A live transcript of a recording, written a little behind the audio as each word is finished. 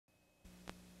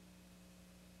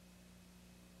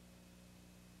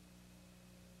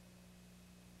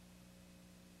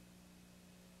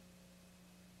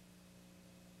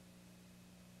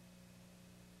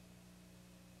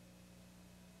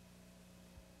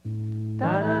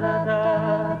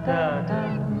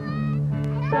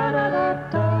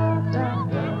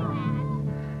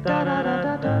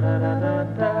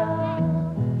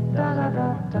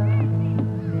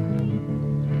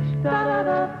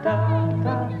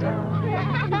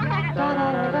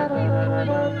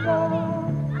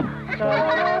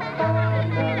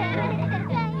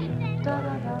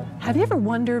Have you ever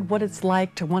wondered what it's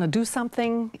like to want to do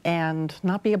something and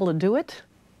not be able to do it?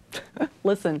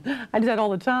 Listen, I do that all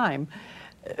the time.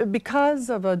 Because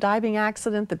of a diving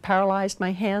accident that paralyzed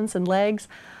my hands and legs,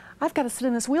 I've got to sit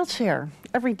in this wheelchair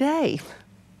every day.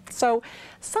 So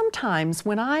sometimes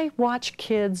when I watch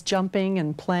kids jumping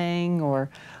and playing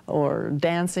or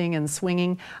dancing and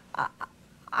swinging,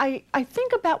 I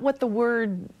think about what the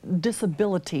word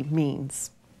disability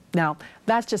means. Now,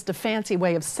 that's just a fancy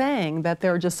way of saying that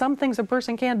there are just some things a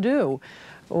person can't do,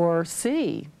 or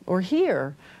see, or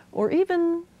hear, or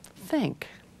even think.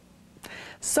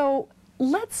 So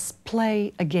let's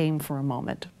play a game for a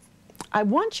moment. I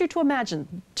want you to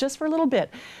imagine, just for a little bit,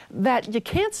 that you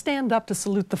can't stand up to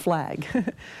salute the flag,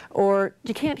 or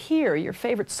you can't hear your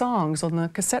favorite songs on the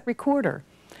cassette recorder.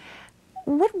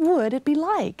 What would it be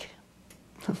like?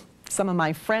 Some of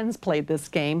my friends played this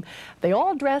game. They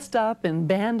all dressed up in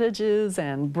bandages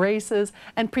and braces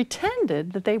and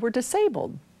pretended that they were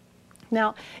disabled.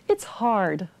 Now, it's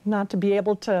hard not to be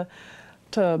able to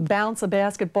bounce a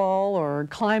basketball or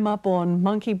climb up on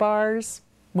monkey bars.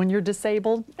 When you're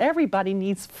disabled, everybody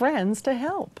needs friends to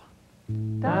help.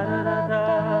 Da da da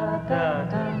da da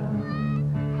da.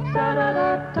 Da da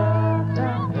da da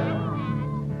da da.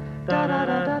 Da da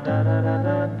da da da da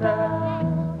da da.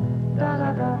 Da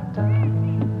da da da.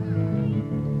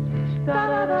 Da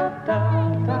da da da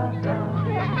da da.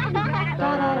 Da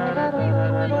da da da da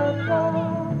da da.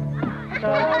 Da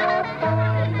da da da da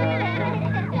da da.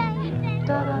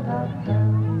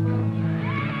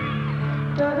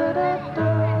 Da da da da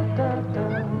da da.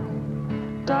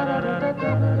 Da da da da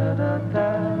da da da.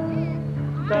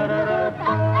 Da da da da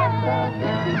da da.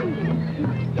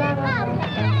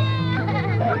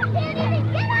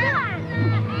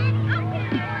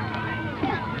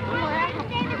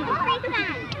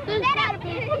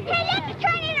 Hey, let's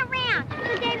turn it around.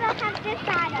 So they will have this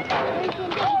side of it.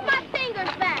 Pull my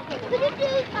fingers back.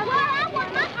 Well, I want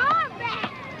my arm back.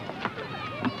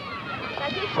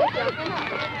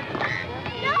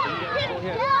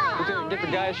 Get the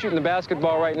guy shooting the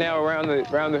basketball right now around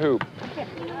the hoop.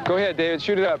 Go ahead, David.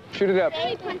 Shoot it up. Shoot it up.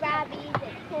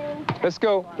 Let's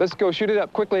go. Let's go. Shoot it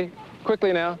up quickly.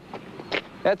 Quickly now.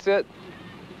 That's it.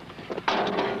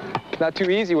 Not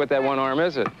too easy with that one arm,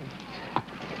 is it?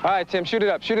 All right, Tim, shoot it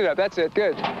up. Shoot it up. That's it.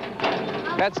 Good.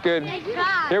 That's good.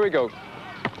 Here we go.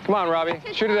 Come on, Robbie.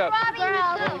 Shoot it up.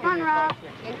 Come on, Rob.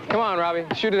 Come on, Robbie.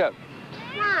 Shoot it up.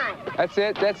 Come on. That's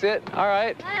it. That's it. All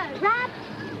right. Rob.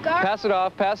 Pass it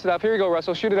off. Pass it off. Here you go,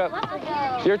 Russell. Shoot it up.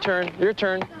 Your turn. Your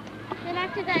turn.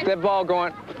 Keep that ball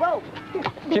going. Whoa.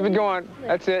 Keep it going.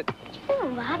 That's it. Come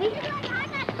on, Robbie. I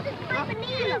can't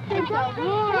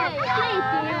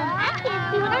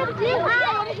see what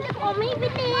I'm doing.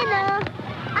 Banana.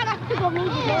 I got to go me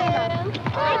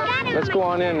banana. Let's go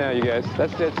on in now, you guys.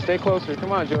 That's it. Stay closer.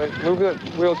 Come on, Joy. Move the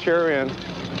wheelchair in.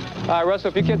 All right, Russell,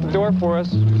 if you get the door for us,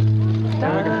 then we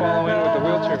can follow in with the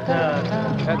wheelchair.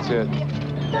 That's it.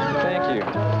 Thank you.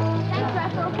 Thanks,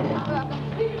 Russell.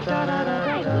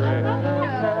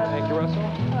 Thank you, Russell.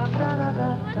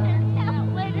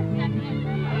 Wait a second.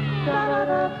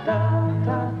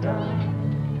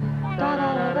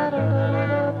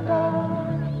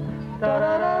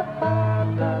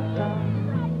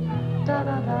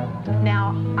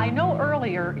 Now, I know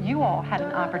earlier you all had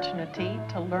an opportunity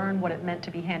to learn what it meant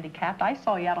to be handicapped. I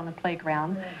saw you out on the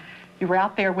playground. You were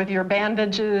out there with your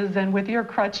bandages and with your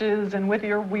crutches and with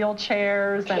your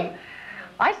wheelchairs, and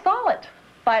I saw it.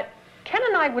 But Ken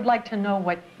and I would like to know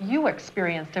what you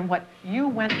experienced and what you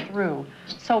went through.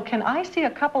 So can I see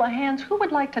a couple of hands? Who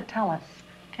would like to tell us?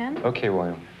 Ken? Okay,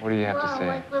 William. What do you have to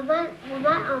say? Well, when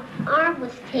my arm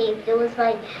was taped, it was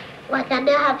like I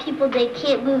know how people, they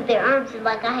can't move their arms, and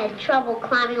like I had trouble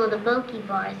climbing on the monkey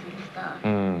bars and stuff.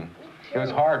 It was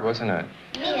hard, wasn't it?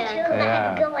 Yeah, because I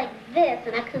had to go like this,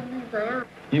 and I couldn't move my arm.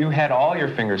 You had all your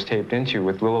fingers taped, didn't you,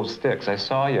 with little sticks? I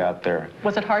saw you out there.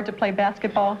 Was it hard to play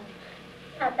basketball?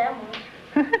 Not that much.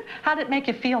 How did it make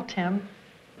you feel, Tim?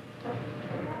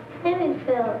 It made me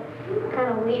feel kind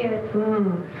of weird.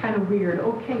 Kind of weird.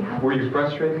 Okay. Were you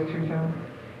frustrated too, Tim?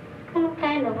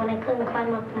 Kind of, when I couldn't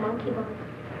climb up the monkey bar.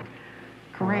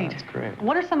 Great. Oh, that's great.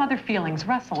 What are some other feelings?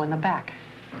 Russell, in the back.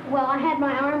 Well, I had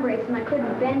my arm brace and I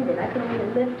couldn't bend it. I couldn't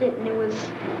even lift it, and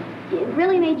it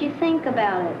really made you think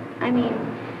about it. I mean,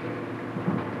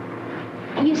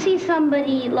 you see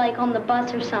somebody like on the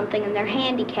bus or something and they're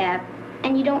handicapped,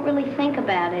 and you don't really think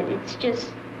about it. It's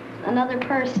just another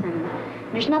person.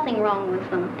 There's nothing wrong with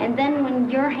them. And then when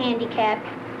you're handicapped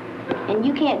and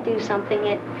you can't do something,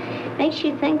 it makes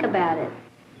you think about it.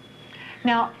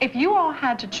 Now, if you all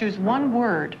had to choose one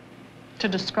word to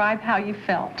describe how you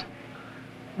felt,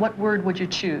 what word would you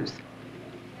choose?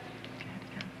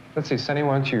 Let's see, Sonny,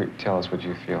 why don't you tell us what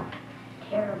you feel?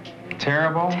 Terrible.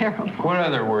 Terrible? Terrible. What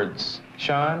other words?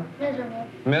 Sean? Miserable.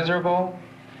 Miserable?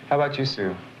 How about you,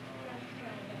 Sue?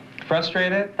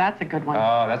 Frustrated? That's a good one.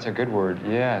 Oh, that's a good word,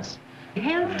 yes.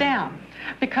 Hands down,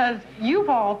 because you've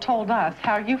all told us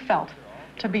how you felt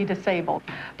to be disabled.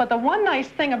 But the one nice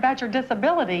thing about your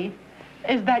disability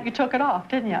is that you took it off,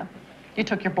 didn't you? You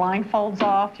took your blindfolds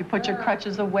off, you put your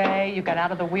crutches away, you got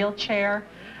out of the wheelchair.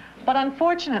 But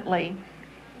unfortunately,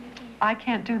 I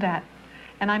can't do that.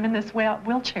 And I'm in this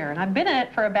wheelchair, and I've been in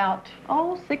it for about,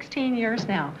 16 years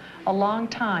now, a long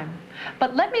time.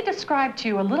 But let me describe to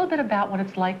you a little bit about what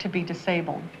it's like to be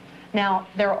disabled. Now,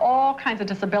 there are all kinds of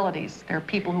disabilities. There are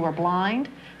people who are blind,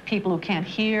 people who can't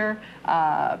hear,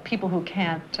 people who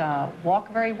can't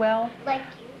walk very well. Like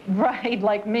you. Right,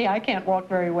 like me, I can't walk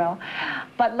very well.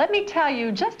 But let me tell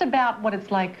you just about what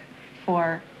it's like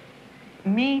for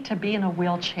me to be in a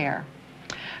wheelchair.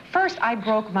 First, I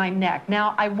broke my neck.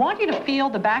 Now, I want you to feel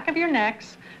the back of your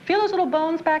necks. Feel those little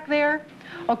bones back there?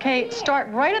 Okay, start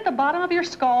right at the bottom of your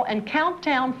skull and count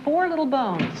down 4 little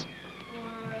bones.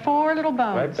 4 little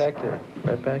bones. Right back there,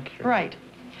 right back here. Right.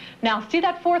 Now, see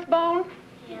that 4th bone?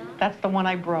 Yeah. That's the one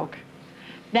I broke.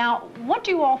 Now, what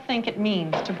do you all think it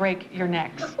means to break your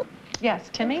necks? Yes,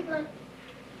 Timmy?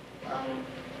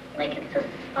 Like it's a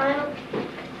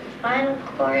spinal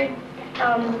cord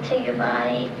to your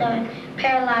body that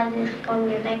paralyzes from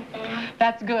your neck down.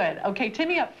 That's good. Okay,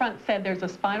 Timmy up front said there's a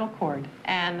spinal cord,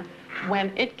 and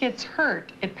when it gets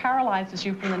hurt, it paralyzes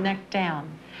you from the neck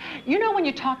down. You know when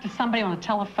you talk to somebody on a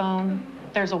telephone,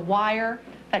 there's a wire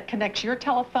that connects your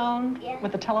telephone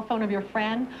with the telephone of your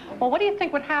friend? Well, what do you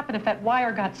think would happen if that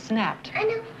wire got snapped? I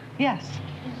know. Yes.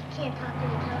 You can't talk to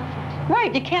the telephone.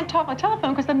 Right, you can't talk on the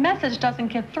telephone because the message doesn't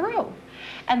get through.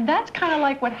 And that's kind of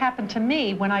like what happened to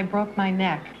me when I broke my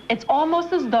neck. It's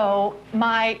almost as though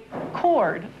my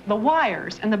cord, the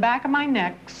wires in the back of my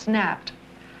neck snapped,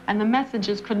 and the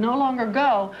messages could no longer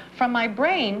go from my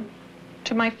brain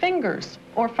to my fingers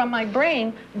or from my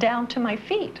brain down to my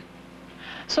feet.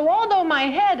 So although my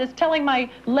head is telling my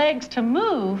legs to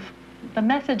move, the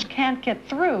message can't get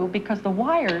through because the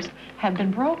wires have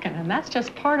been broken. And that's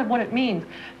just part of what it means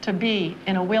to be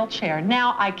in a wheelchair.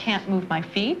 Now I can't move my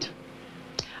feet.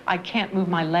 I can't move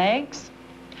my legs.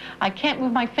 I can't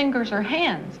move my fingers or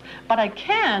hands, but I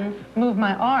can move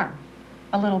my arm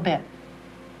a little bit.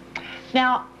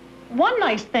 Now, one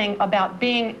nice thing about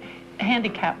being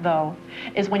handicapped, though,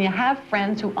 is when you have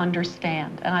friends who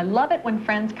understand. And I love it when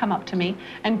friends come up to me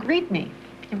and greet me.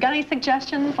 You've got any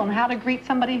suggestions on how to greet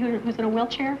somebody who's in a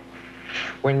wheelchair?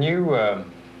 When you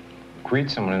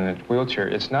greet someone in a wheelchair,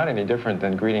 it's not any different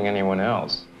than greeting anyone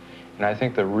else. And I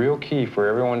think the real key for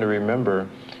everyone to remember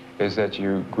is that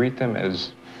you greet them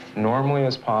as normally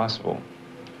as possible.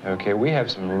 Okay, we have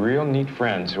some real neat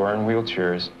friends who are in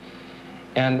wheelchairs.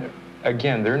 And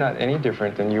again, they're not any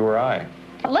different than you or I.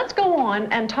 Let's go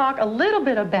on and talk a little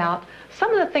bit about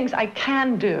some of the things I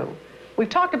can do. We've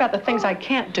talked about the things I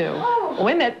can't do.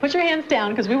 Wait a minute, put your hands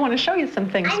down because we want to show you some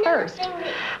things first.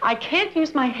 I can't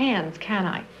use my hands, can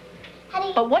I?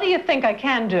 But what do you think I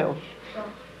can do?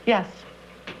 Yes.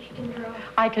 You can draw.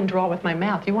 I can draw with my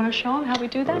mouth. You want to show them how we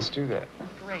do that? Let's do that.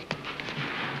 Great.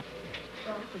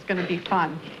 This is going to be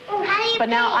fun. Oh, how do you But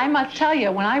now paint? I must tell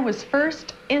you, when I was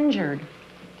first injured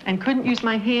and couldn't use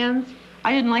my hands,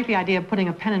 I didn't like the idea of putting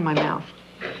a pen in my mouth.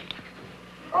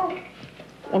 Oh.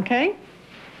 Okay?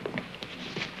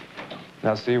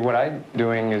 Now see, what I'm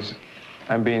doing is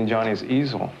I'm being Johnny's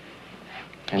easel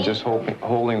and just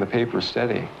holding the paper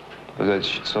steady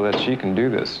so that she can do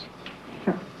this.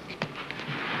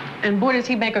 And boy, does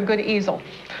he make a good easel.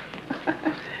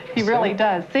 He really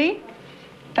does. See?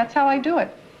 That's how I do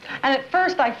it. And at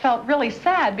first I felt really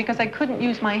sad because I couldn't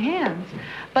use my hands.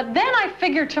 But then I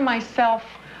figured to myself,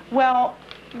 well,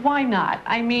 why not?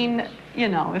 I mean, you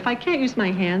know, if I can't use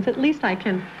my hands, at least I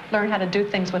can learn how to do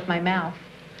things with my mouth.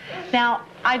 Now,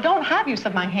 I don't have use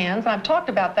of my hands, and I've talked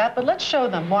about that, but let's show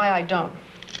them why I don't.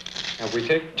 Now, if we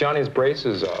take Johnny's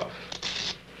braces off,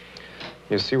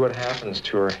 you see what happens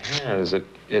to her hand is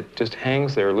it just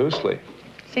hangs there loosely.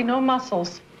 See, no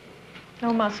muscles.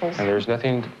 No muscles. And there's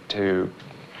nothing to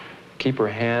keep her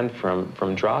hand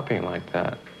from dropping like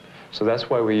that. So that's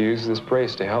why we use this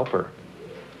brace to help her.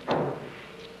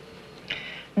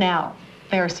 Now,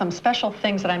 there are some special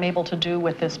things that I'm able to do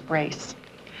with this brace.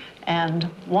 And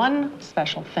one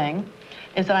special thing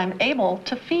is that I'm able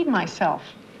to feed myself,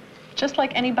 just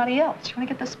like anybody else. You want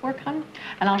to get this fork, hon?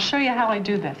 And I'll show you how I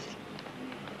do this.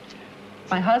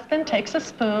 My husband takes a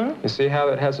spoon. You see how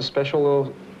it has a special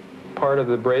little part of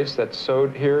the brace that's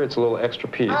sewed here? It's a little extra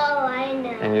piece. Oh, I know.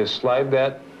 And you slide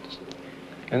that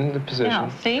In the position. Now,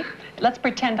 see? Let's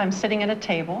pretend I'm sitting at a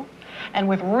table, and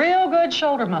with real good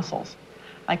shoulder muscles,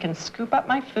 I can scoop up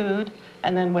my food,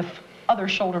 and then with other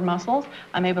shoulder muscles,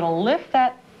 I'm able to lift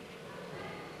that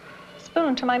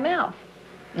spoon to my mouth,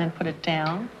 and then put it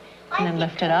down, and then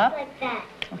lift it up. Like that.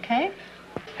 Okay?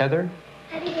 Heather?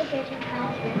 How do you go to the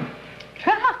bathroom?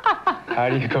 How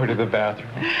do you go to the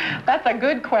bathroom? That's a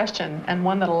good question, and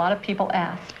one that a lot of people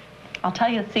ask. I'll tell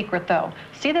you a secret, though.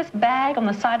 See this bag on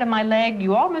the side of my leg?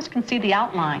 You almost can see the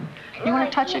outline. You want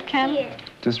to touch it, Ken?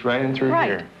 Just right in through Right.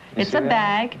 here. It's a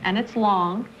bag, and it's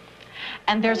long,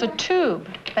 and there's a tube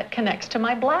that connects to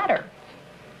my bladder.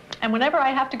 And whenever I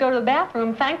have to go to the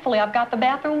bathroom, thankfully, I've got the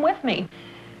bathroom with me.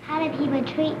 How do people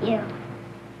treat you?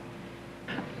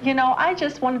 You know, I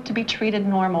just wanted to be treated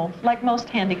normal, like most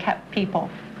handicapped people.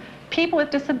 People with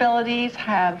disabilities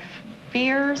have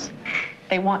fears.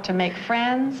 They want to make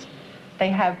friends. They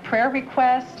have prayer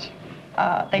requests.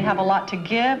 They have a lot to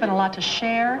give and a lot to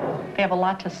share. They have a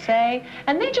lot to say.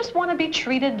 And they just want to be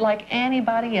treated like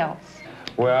anybody else.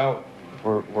 Well,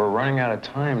 we're running out of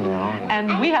time now.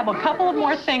 And we have a couple of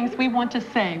more things we want to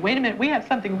say. Wait a minute, we have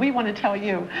something we want to tell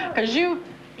you, because you've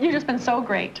just been so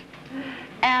great.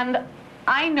 And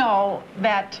I know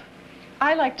that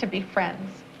I like to be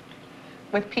friends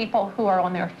with people who are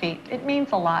on their feet. It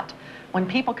means a lot when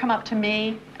people come up to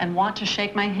me and want to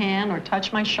shake my hand or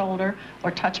touch my shoulder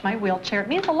or touch my wheelchair. It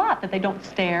means a lot that they don't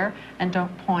stare and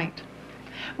don't point.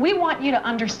 We want you to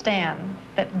understand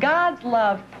that God's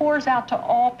love pours out to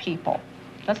all people.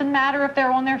 Doesn't matter if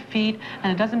they're on their feet,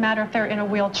 and it doesn't matter if they're in a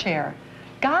wheelchair.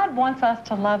 God wants us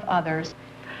to love others.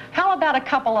 How about a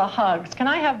couple of hugs? Can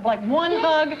I have like one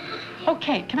hug?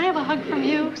 Okay, can I have a hug from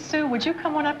you, Sue? Would you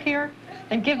come on up here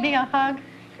and give me a hug?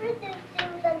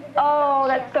 Oh,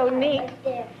 that's so neat.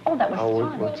 Oh, that was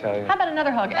fun. We'll tell you. How about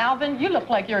another hug? Alvin, you look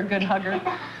like you're a good hugger.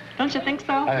 Don't you think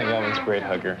so? I think Alvin's a great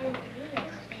hugger.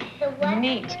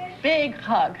 Neat. Big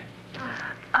hug.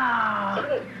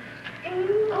 Oh.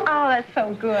 Oh, that's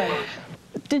so good.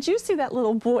 Did you see that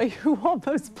little boy who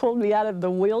almost pulled me out of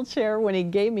the wheelchair when he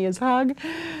gave me his hug?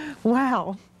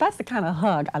 Wow, that's the kind of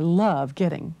hug I love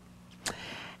getting.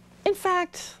 In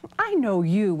fact, I know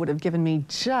you would have given me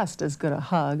just as good a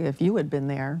hug if you had been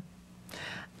there.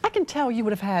 I can tell you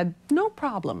would have had no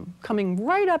problem coming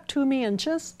right up to me and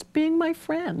just being my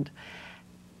friend.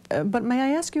 But may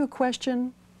I ask you a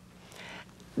question?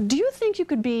 Do you think you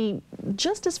could be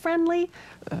just as friendly,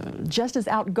 just as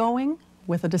outgoing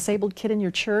with a disabled kid in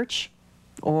your church,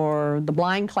 or the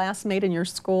blind classmate in your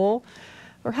school,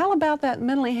 or how about that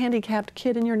mentally handicapped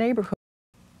kid in your neighborhood?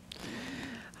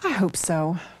 I hope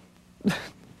so.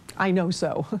 I know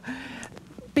so.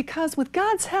 Because with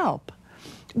God's help,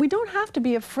 we don't have to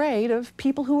be afraid of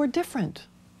people who are different.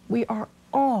 We are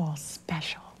all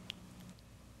special.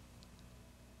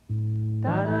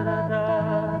 Da da da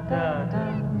da da da.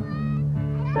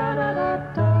 Da da da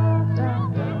da da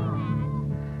da.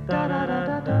 Da da da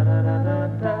da da da da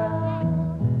da.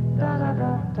 Da da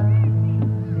da da.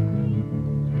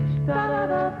 Da da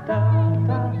da da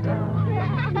da da.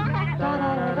 Da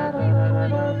da da da da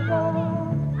da da.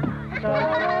 Da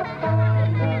da da da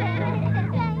da.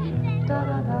 Da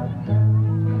da da da.